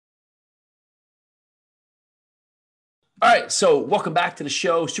All right, so welcome back to the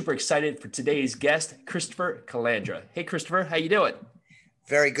show. Super excited for today's guest, Christopher Calandra. Hey, Christopher, how you doing?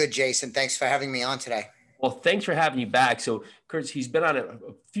 Very good, Jason. Thanks for having me on today. Well, thanks for having you back. So, Chris, he's been on a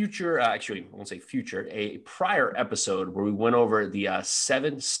future, actually, I won't say future, a prior episode where we went over the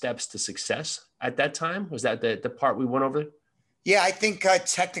 7 steps to success. At that time, was that the part we went over? Yeah, I think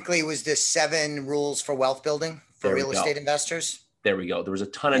technically it was the 7 rules for wealth building for real estate investors. There we go. There was a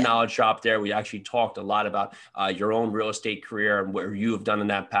ton of knowledge drop there. We actually talked a lot about your own real estate career and what you have done in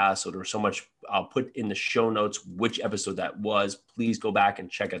that past. So there was so much. I'll put in the show notes which episode that was. Please go back and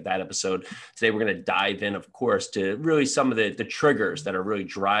check out that episode. Today, we're going to dive in, of course, to really some of the triggers that are really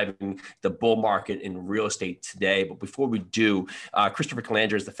driving the bull market in real estate today. But before we do, Christopher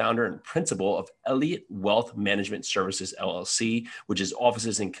Calandra is the founder and principal of Elliott Wealth Management Services, LLC, which is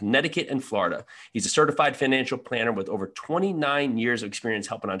offices in Connecticut and Florida. He's a certified financial planner with over 29 years of experience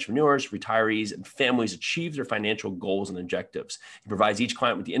helping entrepreneurs, retirees, and families achieve their financial goals and objectives. He provides each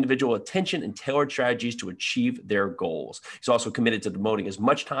client with the individual attention and tailored strategies to achieve their goals. He's also committed to devoting as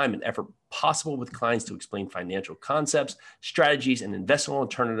much time and effort possible with clients to explain financial concepts, strategies, and investment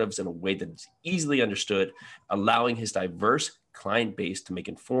alternatives in a way that is easily understood, allowing his diverse client base to make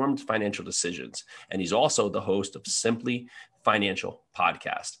informed financial decisions. And he's also the host of Simply Financial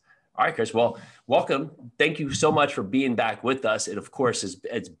Podcast. All right, Chris. Well, welcome. Thank you so much for being back with us. It, of course,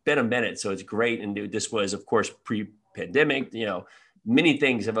 it's been a minute, so it's great. And this was, of course, pre-pandemic. Many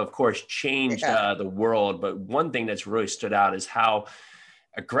things have, of course, changed the world. But one thing that's really stood out is how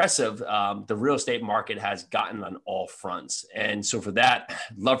aggressive the real estate market has gotten on all fronts. And so for that,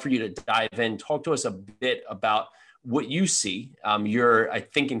 I'd love for you to dive in, talk to us a bit about what you see. You're, I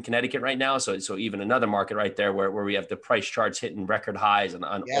think, in Connecticut right now. So even another market right there where we have the price charts hitting record highs on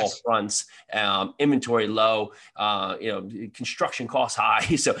all fronts, inventory low, construction costs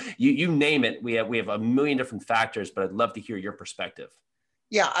high. So you name it. We have a million different factors, but I'd love to hear your perspective.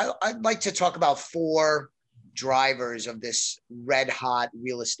 Yeah, I'd like to talk about 4 drivers of this red hot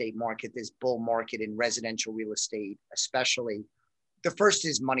real estate market, this bull market in residential real estate, especially. The first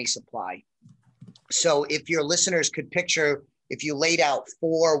is money supply. So if your listeners could picture, if you laid out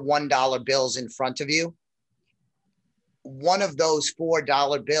 4 $1 bills in front of you, one of those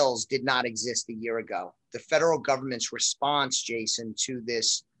 $4 bills did not exist a year ago. The federal government's response, Jason, to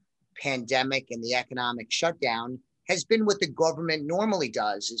this pandemic and the economic shutdown has been what the government normally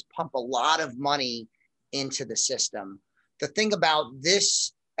does, is pump a lot of money into the system. The thing about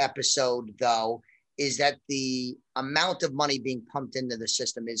this episode, though, is that the amount of money being pumped into the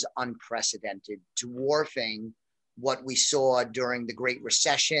system is unprecedented, dwarfing what we saw during the Great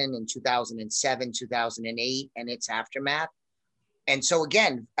Recession in 2007, 2008, and its aftermath. And so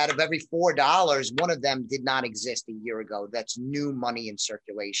again, out of every $4, one of them did not exist a year ago. That's new money in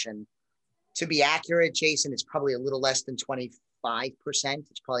circulation. To be accurate, Jason, it's probably a little less than 25%.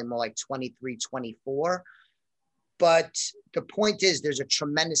 It's probably more like 23, 24. But the point is, there's a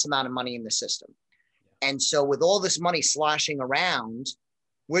tremendous amount of money in the system. And so with all this money sloshing around,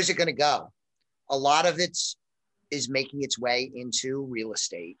 where's it going to go? A lot of it is making its way into real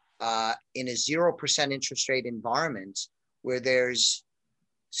estate in a 0% interest rate environment where there's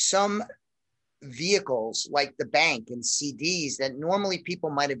some vehicles like the bank and CDs that normally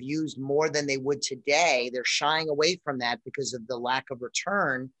people might have used more than they would today. They're shying away from that because of the lack of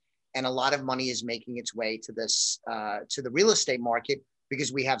return. And a lot of money is making its way to this, to the real estate market,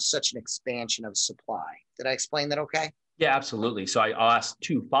 because we have such an expansion of supply. Did I explain that okay? Yeah, absolutely. So I'll ask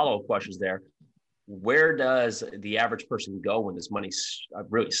 2 follow-up questions there. Where does the average person go when this money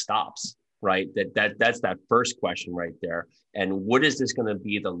really stops, right? That's that first question right there. And what is this going to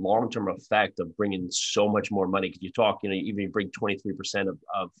be the long-term effect of bringing so much more money? Because you talk, even you bring 23%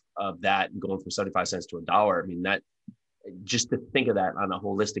 of that and going from 75 cents to $1. I mean, that just to think of that on a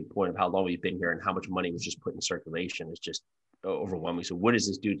holistic point of how long we've been here and how much money was just put in circulation is just overwhelming. So what does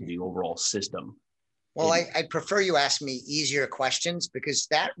this do to the overall system? Well, I'd prefer you ask me easier questions, because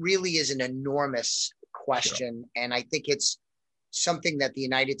that really is an enormous question. Sure. And I think it's something that the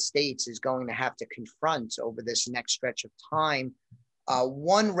United States is going to have to confront over this next stretch of time.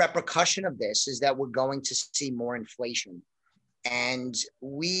 One repercussion of this is that we're going to see more inflation. And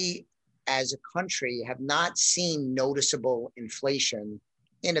we, as a country, have not seen noticeable inflation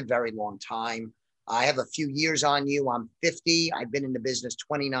in a very long time. I have a few years on you. I'm 50. I've been in the business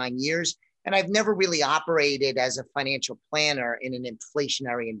 29 years, and I've never really operated as a financial planner in an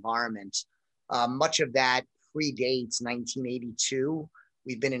inflationary environment. Much of that predates 1982.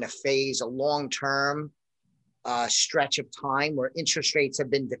 We've been in a phase, a long-term stretch of time where interest rates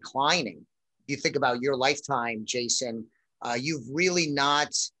have been declining. If you think about your lifetime, Jason, you've really not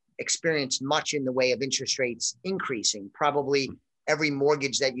experienced much in the way of interest rates increasing. Probably every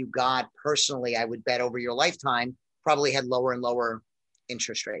mortgage that you got personally, I would bet over your lifetime, probably had lower and lower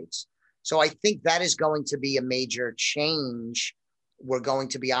interest rates. So I think that is going to be a major change. We're going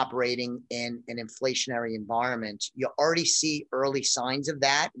to be operating in an inflationary environment. You already see early signs of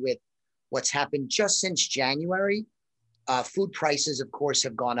that with what's happened just since January. Food prices, of course,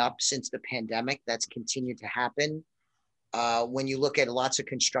 have gone up since the pandemic. That's continued to happen. When you look at lots of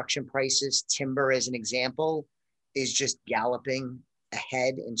construction prices, timber, as an example, is just galloping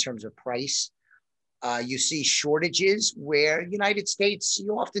ahead in terms of price. You see shortages where United States,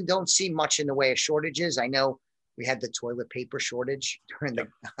 you often don't see much in the way of shortages. I know we had the toilet paper shortage during the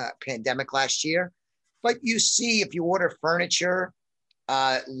pandemic last year, but you see if you order furniture,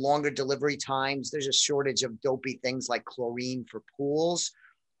 longer delivery times, there's a shortage of dopey things like chlorine for pools.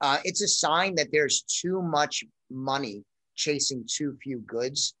 It's a sign that there's too much money chasing too few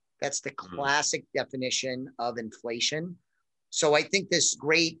goods. That's the classic definition of inflation. So I think this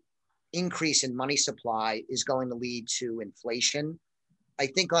great increase in money supply is going to lead to inflation. I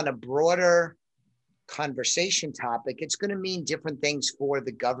think on a broader conversation topic, it's going to mean different things for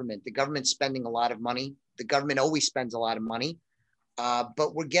the government. The government's spending a lot of money. The government always spends a lot of money.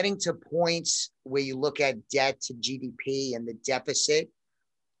 But we're getting to points where you look at debt to GDP and the deficit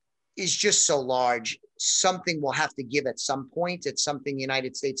is just so large. Something will have to give at some point. It's something the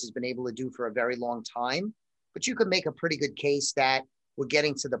United States has been able to do for a very long time. But you could make a pretty good case that we're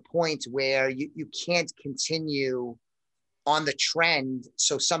getting to the point where you can't continue on the trend.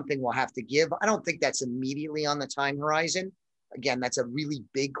 So something will have to give. I don't think that's immediately on the time horizon. Again, that's a really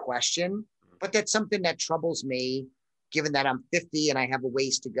big question, but that's something that troubles me, given that I'm 50 and I have a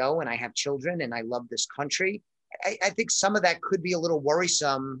ways to go and I have children and I love this country. I think some of that could be a little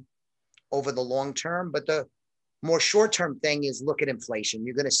worrisome over the long term, but the more short-term thing is look at inflation.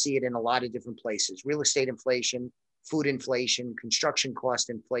 You're going to see it in a lot of different places: real estate inflation, food inflation, construction cost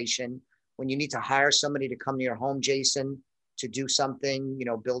inflation. When you need to hire somebody to come to your home, Jason, to do something,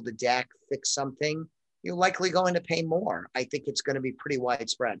 build a deck, fix something, you're likely going to pay more. I think it's going to be pretty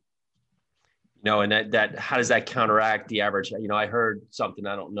widespread. And that how does that counteract the average? I heard something,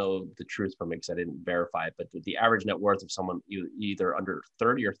 I don't know the truth from it because I didn't verify it, but the average net worth of someone either under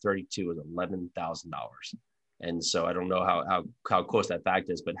 30 or 32 is $11,000. And so I don't know how close that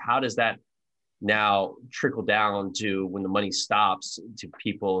fact is, but how does that now trickle down to when the money stops to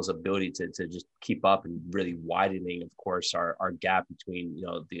people's ability to just keep up, and really widening, of course, our gap between,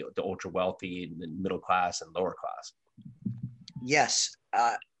 the ultra wealthy and the middle class and lower class? Yes.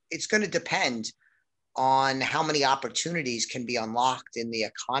 It's going to depend on how many opportunities can be unlocked in the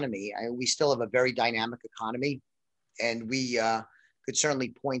economy. We still have a very dynamic economy, and we could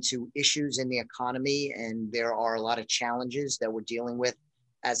certainly point to issues in the economy. And there are a lot of challenges that we're dealing with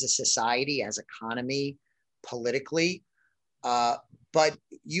as a society, as economy, politically. But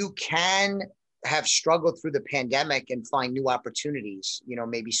you can have struggled through the pandemic and find new opportunities,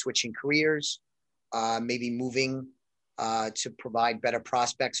 maybe switching careers, maybe moving to provide better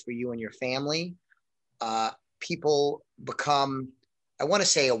prospects for you and your family. People become, I want to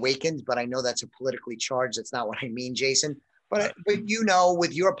say awakened, but I know that's a politically charged. That's not what I mean, Jason. But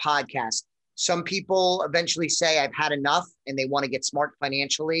with your podcast, some people eventually say, I've had enough, and they want to get smart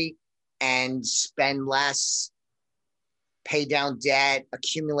financially and spend less, pay down debt,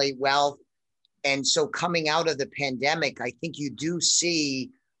 accumulate wealth. And so coming out of the pandemic, I think you do see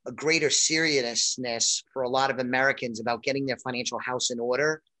a greater seriousness for a lot of Americans about getting their financial house in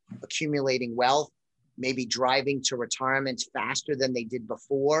order, accumulating wealth, maybe driving to retirement faster than they did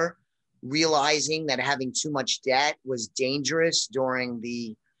before, realizing that having too much debt was dangerous during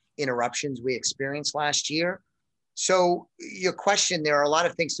the interruptions we experienced last year. So your question, there are a lot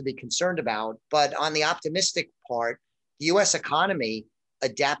of things to be concerned about, but on the optimistic part, the US economy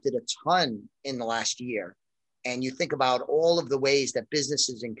adapted a ton in the last year. And you think about all of the ways that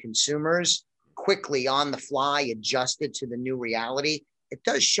businesses and consumers quickly on the fly adjusted to the new reality. It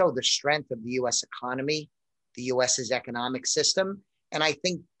does show the strength of the US economy, the US's economic system. And I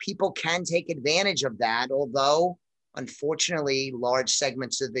think people can take advantage of that, although unfortunately, large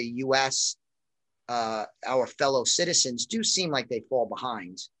segments of the US, our fellow citizens, do seem like they fall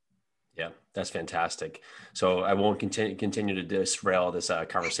behind. Yeah, that's fantastic. So I won't continue to disrail this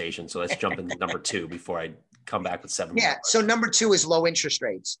conversation. So let's jump into number 2 before I come back with 7 more. Yeah. So number 2 is low interest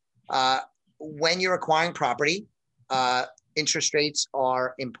rates. When you're acquiring property, interest rates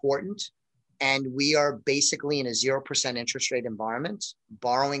are important. And we are basically in a 0% interest rate environment.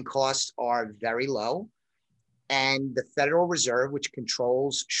 Borrowing costs are very low. And the Federal Reserve, which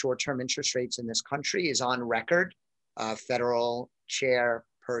controls short-term interest rates in this country, is on record. Federal Chair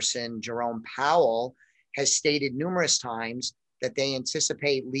person, Jerome Powell, has stated numerous times that they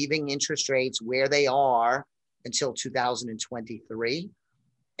anticipate leaving interest rates where they are until 2023.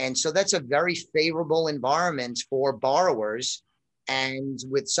 And so that's a very favorable environment for borrowers. And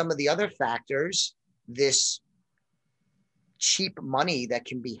with some of the other factors, this cheap money that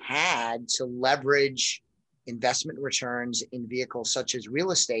can be had to leverage investment returns in vehicles such as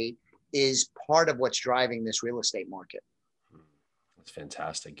real estate is part of what's driving this real estate market. That's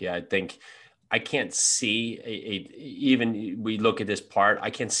fantastic. Yeah, I think I can't see even we look at this part, I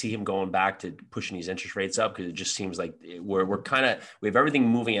can't see him going back to pushing these interest rates up, because it just seems like we're kind of, we have everything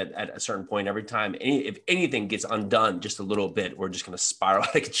moving at a certain point every time. If anything gets undone just a little bit, we're just going to spiral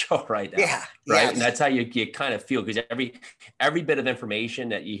out of control right now. Yeah. Right. Yes. And that's how you kind of feel, because every bit of information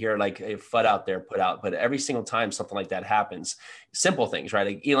that you hear, like a FUD out there put out, but every single time something like that happens, simple things, right?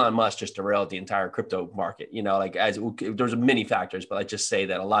 Like Elon Musk just derailed the entire crypto market, like there's many factors, but I just say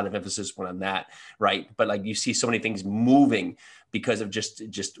that a lot of emphasis went on that. Right. But like you see so many things moving because of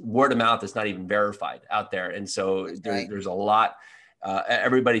just word of mouth that's not even verified out there. And so there's a lot,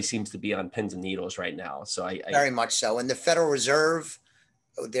 everybody seems to be on pins and needles right now. So I very much so. And the Federal Reserve,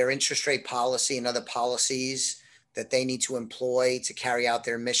 their interest rate policy and other policies that they need to employ to carry out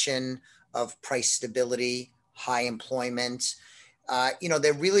their mission of price stability, high employment,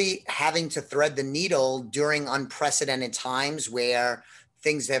 they're really having to thread the needle during unprecedented times where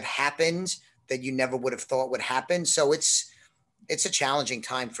things have happened that you never would have thought would happen. So it's a challenging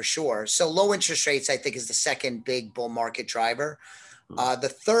time for sure. So low interest rates, I think, is the second big bull market driver. The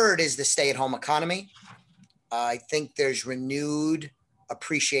third is the stay-at-home economy. I think there's renewed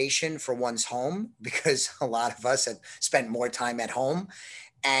appreciation for one's home because a lot of us have spent more time at home.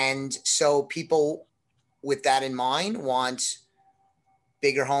 And so people with that in mind want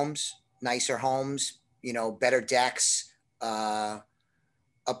bigger homes, nicer homes, better decks,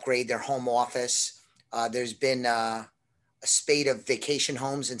 upgrade their home office. There's been a spate of vacation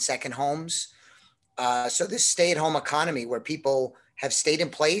homes and second homes. So this stay-at-home economy where people have stayed in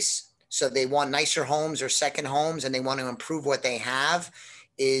place, so they want nicer homes or second homes and they want to improve what they have,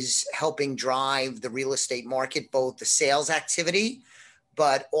 is helping drive the real estate market, both the sales activity,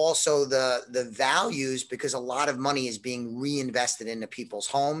 but also the values, because a lot of money is being reinvested into people's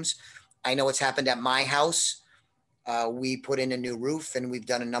homes. I know it's happened at my house. We put in a new roof and we've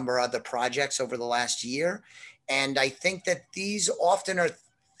done a number of other projects over the last year. And I think that these often are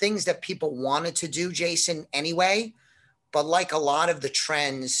things that people wanted to do, Jason, anyway. But like a lot of the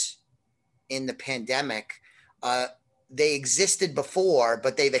trends in the pandemic, they existed before,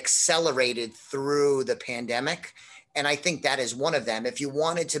 but they've accelerated through the pandemic. And I think that is one of them. If you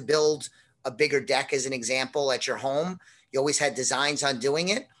wanted to build a bigger deck, as an example, at your home, you always had designs on doing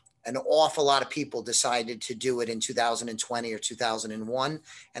it. An awful lot of people decided to do it in 2020 or 2001,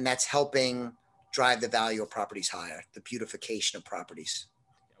 and that's helping drive the value of properties higher, the beautification of properties.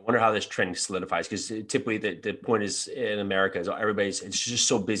 I wonder how this trend solidifies, because typically the point is in America is it's just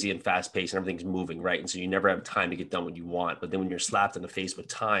so busy and fast paced and everything's moving, right? And so you never have time to get done what you want. But then when you're slapped in the face with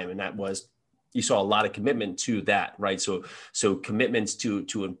time, and that was, you saw a lot of commitment to that, right? So commitments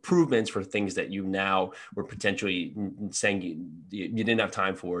to improvements for things that you now were potentially saying you didn't have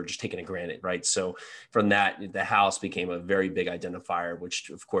time for, just taking it granted, right? So from that, the house became a very big identifier, which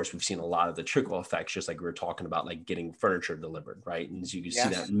of course we've seen a lot of the trickle effects, just like we were talking about, like getting furniture delivered, right? And so you can see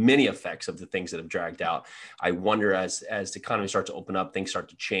that many effects of the things that have dragged out. I wonder as the economy starts to open up, things start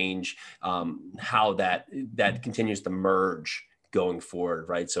to change, how that continues to merge going forward,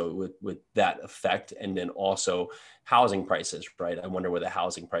 right? So with that effect, and then also housing prices, right? I wonder where the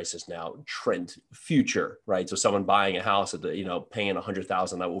housing prices now trend future, right? So someone buying a house at paying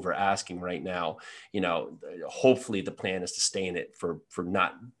 $100,000 over asking right now, hopefully the plan is to stay in it for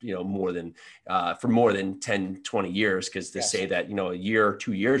not, more than 10, 20 years. Cause to say that, a year or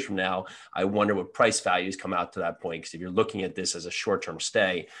 2 years from now, I wonder what price values come out to that point. Cause if you're looking at this as a short-term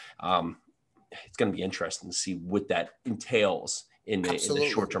stay, it's going to be interesting to see what that entails in the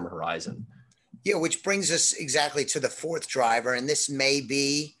short-term horizon. Yeah, which brings us exactly to the fourth driver, and this may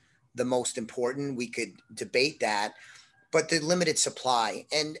be the most important. We could debate that, but the limited supply.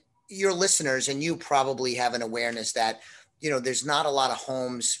 And your listeners, and you probably have an awareness that, there's not a lot of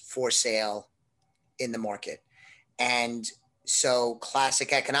homes for sale in the market. And so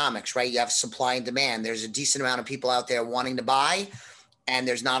classic economics, right? You have supply and demand. There's a decent amount of people out there wanting to buy, and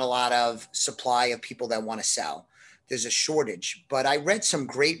there's not a lot of supply of people that want to sell. There's a shortage. But I read some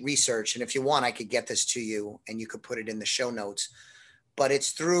great research, and if you want, I could get this to you and you could put it in the show notes. But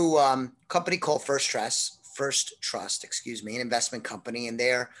it's through a company called First Trust, an investment company, and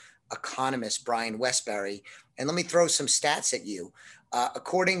their economist, Brian Westbury. And let me throw some stats at you.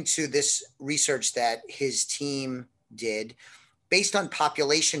 According to this research that his team did, based on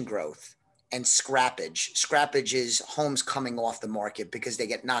population growth and scrappage is homes coming off the market because they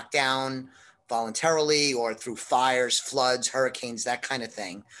get knocked down voluntarily or through fires, floods, hurricanes, that kind of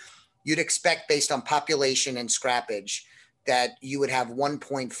thing. You'd expect, based on population and scrappage, that you would have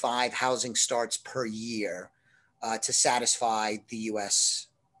 1.5 housing starts per year to satisfy the U.S.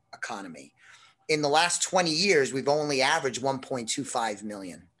 economy. In the last 20 years, we've only averaged 1.25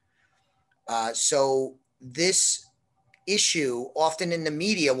 million. So this issue, often in the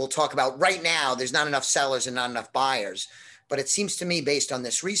media, we'll talk about right now, there's not enough sellers and not enough buyers. But it seems to me, based on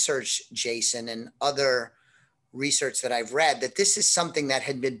this research, Jason, and other research that I've read, that this is something that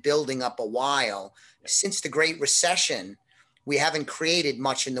had been building up a while. Since the Great Recession, we haven't created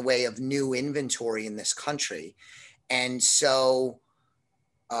much in the way of new inventory in this country. And so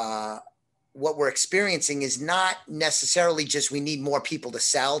what we're experiencing is not necessarily just we need more people to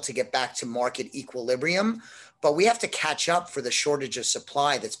sell to get back to market equilibrium, but we have to catch up for the shortage of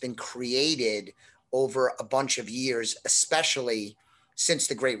supply that's been created over a bunch of years, especially since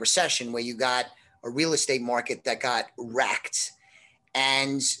the Great Recession, where you got a real estate market that got wrecked.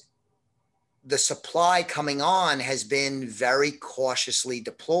 And the supply coming on has been very cautiously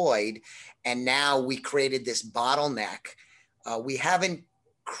deployed. And now we created this bottleneck. We haven't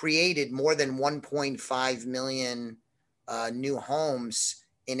created more than 1.5 million new homes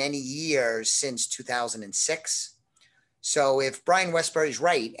in any year since 2006. So if Brian Wesbury is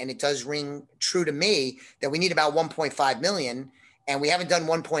right, and it does ring true to me that we need about 1.5 million, and we haven't done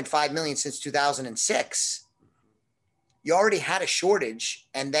 1.5 million since 2006, you already had a shortage.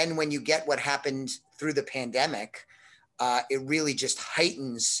 And then when you get what happened through the pandemic, it really just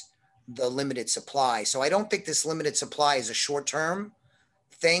heightens the limited supply. So I don't think this limited supply is a short-term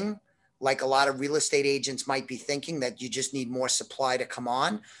thing, like a lot of real estate agents might be thinking, that you just need more supply to come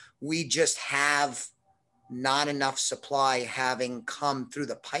on. We just have not enough supply having come through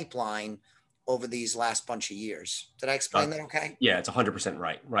the pipeline over these last bunch of years. Did I explain that okay? Yeah, it's 100%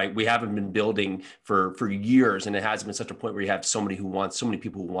 right? We haven't been building for years, and it hasn't been such a point where you have so many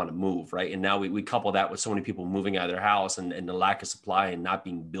people who want to move, right? And now we couple that with so many people moving out of their house and the lack of supply and not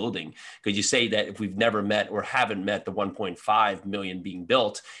being building. Because you say that if we've never met or haven't met the 1.5 million being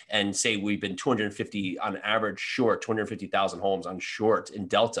built, and say we've been 250 on average short, 250,000 homes on short in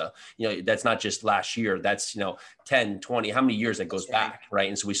Delta, that's not just last year, that's, 10, 20, how many years that goes back, right?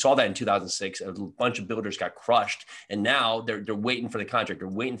 And so we saw that in 2006, a bunch of builders got crushed, and now they're waiting for the contract, they're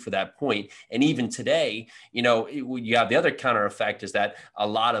waiting for that point. And even today, you have the other counter effect is that a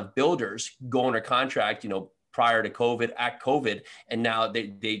lot of builders go under contract, prior to COVID, at COVID, and now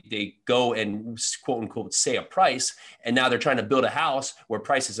they go and quote unquote say a price, and now they're trying to build a house where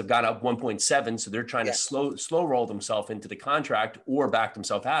prices have gone up 1.7, so they're trying to slow roll themselves into the contract or back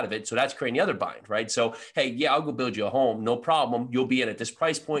themselves out of it. So that's creating the other bind, right? So hey, yeah, I'll go build you a home, no problem. You'll be in at this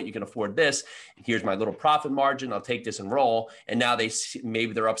price point, you can afford this. Here's my little profit margin. I'll take this and roll. And now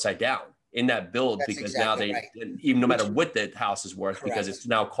maybe they're upside down in that build. That's because exactly now even no matter what the house is worth, correct, because it's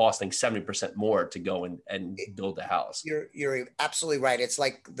now costing 70% more to go and build the house. You're absolutely right. It's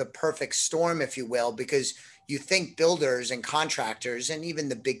like the perfect storm, if you will, because you think builders and contractors and even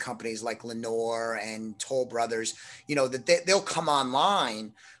the big companies like Lenore and Toll Brothers, that they'll come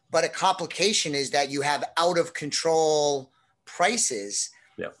online, but a complication is that you have out of control prices.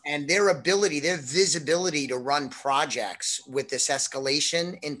 Yeah. And their visibility to run projects with this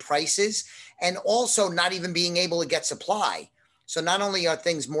escalation in prices, and also not even being able to get supply. So not only are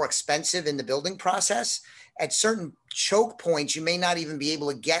things more expensive in the building process, at certain choke points, you may not even be able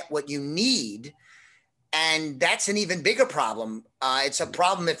to get what you need. And that's an even bigger problem. It's a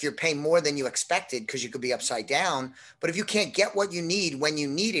problem if you're paying more than you expected, because you could be upside down. But if you can't get what you need when you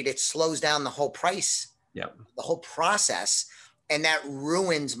need it, it slows down the whole price, the whole process. And that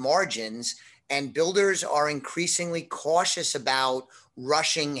ruins margins. And builders are increasingly cautious about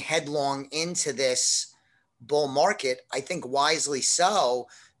rushing headlong into this bull market. I think wisely so,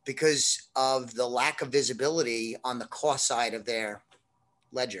 because of the lack of visibility on the cost side of their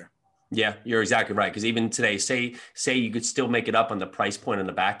ledger. Yeah, you're exactly right. Because even today, say you could still make it up on the price point on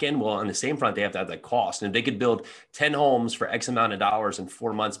the back end. Well, on the same front, they have to have that cost. And if they could build 10 homes for X amount of dollars in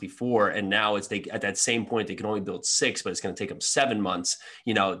 4 months before, and now at that same point, they can only build 6, but it's going to take them 7 months.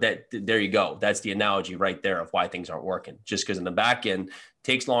 There you go. That's the analogy right there of why things aren't working. Just because in the back end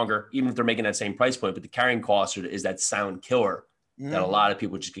takes longer, even if they're making that same price point, but the carrying cost is that silent killer that a lot of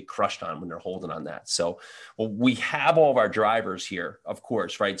people just get crushed on when they're holding on that. So, well, we have all of our drivers here, of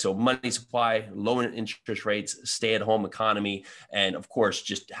course, right? So money supply, low interest rates, stay-at-home economy, and of course,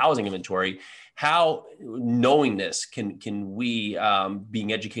 just housing inventory. How, knowing this, can we,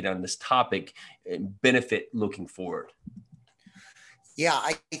 being educated on this topic, benefit looking forward? Yeah,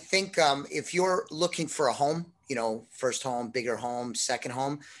 I think if you're looking for a home, first home, bigger home, second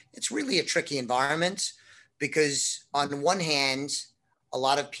home, it's really a tricky environment because on one hand, a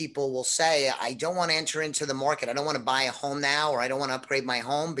lot of people will say, I don't want to enter into the market. I don't want to buy a home now, or I don't want to upgrade my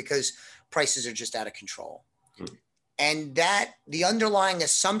home because prices are just out of control. Mm. And that the underlying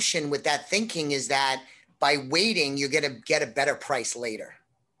assumption with that thinking is that by waiting, you're going to get a better price later.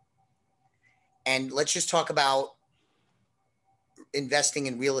 And let's just talk about investing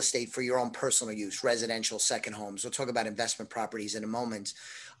in real estate for your own personal use, residential, second homes. We'll talk about investment properties in a moment.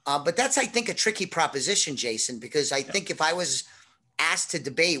 But that's, I think, a tricky proposition, Jason, because I think if I was asked to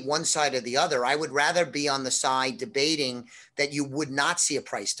debate one side or the other, I would rather be on the side debating that you would not see a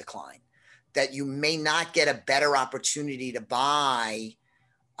price decline, that you may not get a better opportunity to buy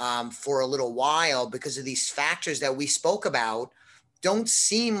for a little while because of these factors that we spoke about don't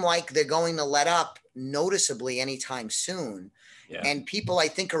seem like they're going to let up noticeably anytime soon. Yeah. And people, I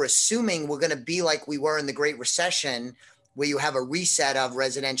think, are assuming we're going to be like we were in the Great Recession, where you have a reset of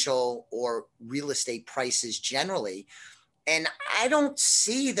residential or real estate prices generally. And I don't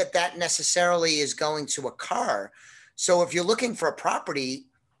see that that necessarily is going to occur. So if you're looking for a property,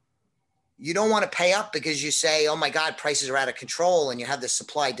 you don't want to pay up because you say, oh my God, prices are out of control and you have the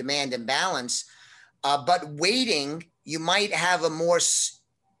supply demand imbalance. But waiting, you might have a more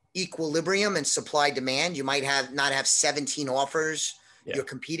equilibrium in supply demand. You might not have 17 offers you're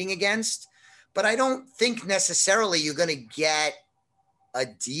competing against, but I don't think necessarily you're going to get a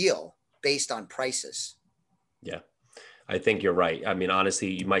deal based on prices. Yeah, I think you're right. I mean,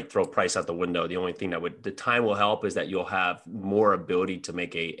 honestly, you might throw price out the window. The only thing the time will help is that you'll have more ability to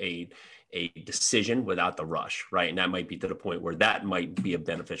make a decision without the rush, right? And that might be to the point where that might be a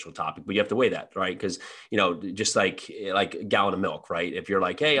beneficial topic, but you have to weigh that, right? Because, just like a gallon of milk, right? If you're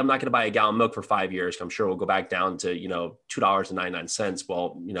like, hey, I'm not going to buy a gallon of milk for 5 years, I'm sure we'll go back down to, $2.99.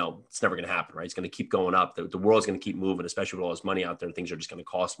 Well, it's never going to happen, right? It's going to keep going up. The world's going to keep moving, especially with all this money out there. Things are just going to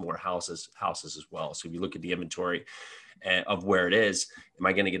cost more, houses as well. So if you look at the inventory of where it is, am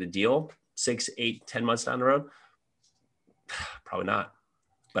I going to get a deal 6, 8, 10 months down the road? Probably not.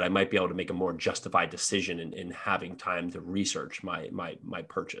 But I might be able to make a more justified decision in having time to research my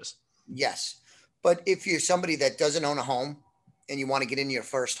purchase. Yes. But if you're somebody that doesn't own a home and you want to get into your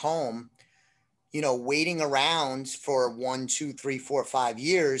first home, waiting around for 1, 2, 3, 4, 5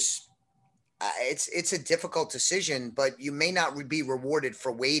 years, it's a difficult decision, but you may not be rewarded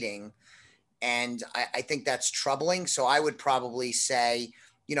for waiting. And I think that's troubling. So I would probably say,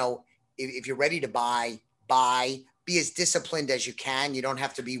 if you're ready to buy, be as disciplined as you can. You don't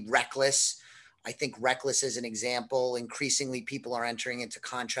have to be reckless. I think reckless is an example. Increasingly, people are entering into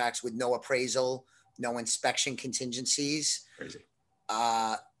contracts with no appraisal, no inspection contingencies. Crazy.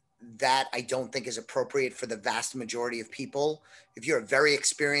 That I don't think is appropriate for the vast majority of people. If you're a very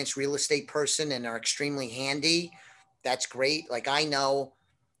experienced real estate person and are extremely handy, that's great. Like I know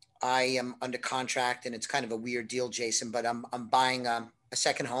I am under contract, and it's kind of a weird deal, Jason, but I'm buying a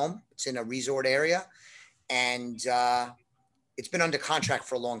second home. It's in a resort area. And it's been under contract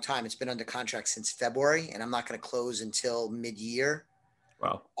for a long time. It's been under contract since February, and I'm not going to close until mid-year.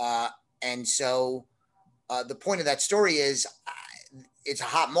 Wow. And so the point of that story is it's a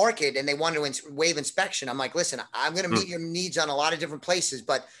hot market, and they want to waive inspection. I'm like, listen, I'm going to meet your needs on a lot of different places,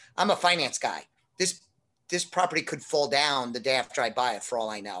 but I'm a finance guy. This property could fall down the day after I buy it, for all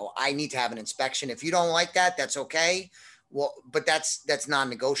I know. I need to have an inspection. If you don't like that, that's okay. Well, but that's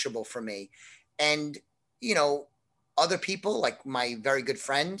non-negotiable for me. And other people, like my very good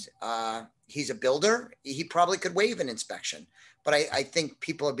friend, he's a builder. He probably could waive an inspection, but I think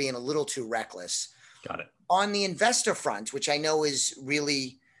people are being a little too reckless. Got it. On the investor front, which I know is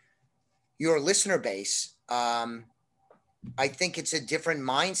really your listener base, I think it's a different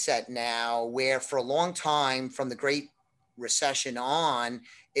mindset now, where for a long time from the Great Recession on,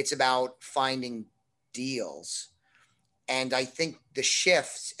 it's about finding deals. And I think the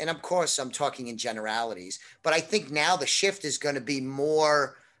shift, and of course I'm talking in generalities, but I think now the shift is going to be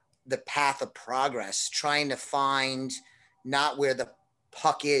more the path of progress, trying to find not where the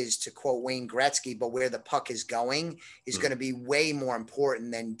puck is, to quote Wayne Gretzky, but where the puck is going is going to be way more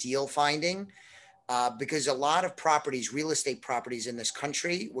important than deal finding. Because a lot of properties, real estate properties in this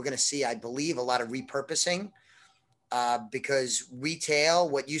country, we're going to see, I believe, a lot of repurposing because retail,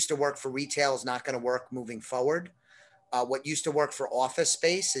 what used to work for retail is not going to work moving forward. What used to work for office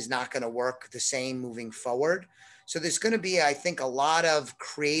space is not going to work the same moving forward. So there's going to be, I think, a lot of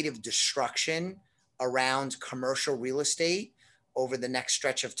creative destruction around commercial real estate over the next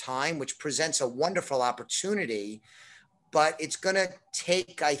stretch of time, which presents a wonderful opportunity. But it's going to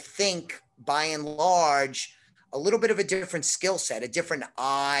take, I think, by and large, a little bit of a different skill set, a different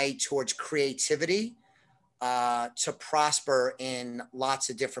eye towards creativity to prosper in lots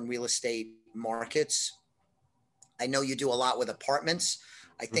of different real estate markets. I know you do a lot with apartments.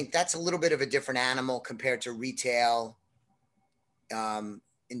 I think that's a little bit of a different animal compared to retail,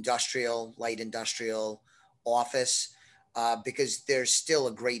 industrial, light industrial, office, because there's still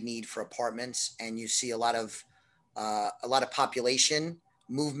a great need for apartments, and you see a lot of population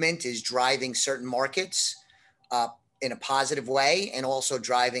movement is driving certain markets in a positive way, and also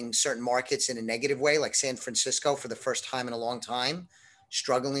driving certain markets in a negative way, like San Francisco for the first time in a long time,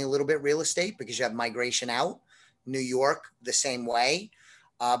 struggling a little bit real estate because you have migration out. New York, the same way.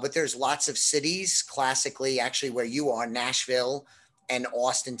 But there's lots of cities, classically, actually, where you are, Nashville and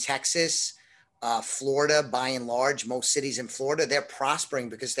Austin, Texas, Florida, by and large, most cities in Florida, they're prospering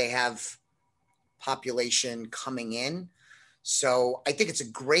because they have population coming in. So I think it's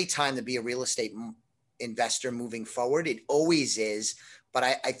a great time to be a real estate investor moving forward. It always is. But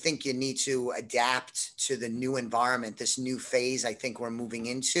I think you need to adapt to the new environment, this new phase I think we're moving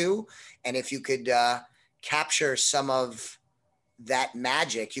into. And if you could capture some of that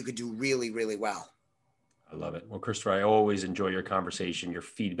magic, you could do really, really well. I love it. Well, Christopher, I always enjoy your conversation, your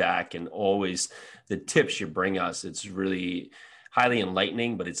feedback, and always the tips you bring us. It's really highly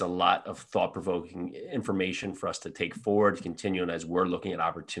enlightening, but it's a lot of thought-provoking information for us to take forward, to continue, and as we're looking at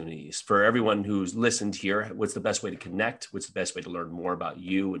opportunities. For everyone who's listened here, what's the best way to connect? What's the best way to learn more about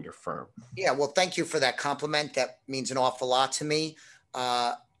you and your firm? Yeah, well, thank you for that compliment. That means an awful lot to me.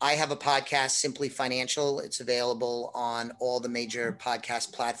 I have a podcast, Simply Financial. It's available on all the major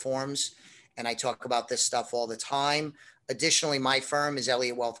podcast platforms, and I talk about this stuff all the time. Additionally, my firm is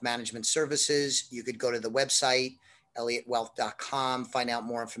Elliott Wealth Management Services. You could go to the website, elliottwealth.com, find out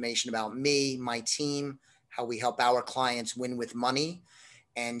more information about me, my team, how we help our clients win with money.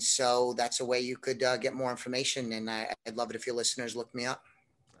 And so that's a way you could get more information, and I'd love it if your listeners look me up.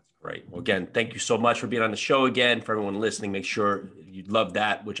 Great. Well, again, thank you so much for being on the show again. For everyone listening, make sure you love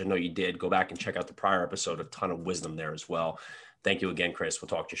that, which I know you did. Go back and check out the prior episode. A ton of wisdom there as well. Thank you again, Chris. We'll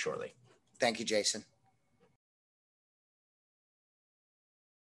talk to you shortly. Thank you, Jason.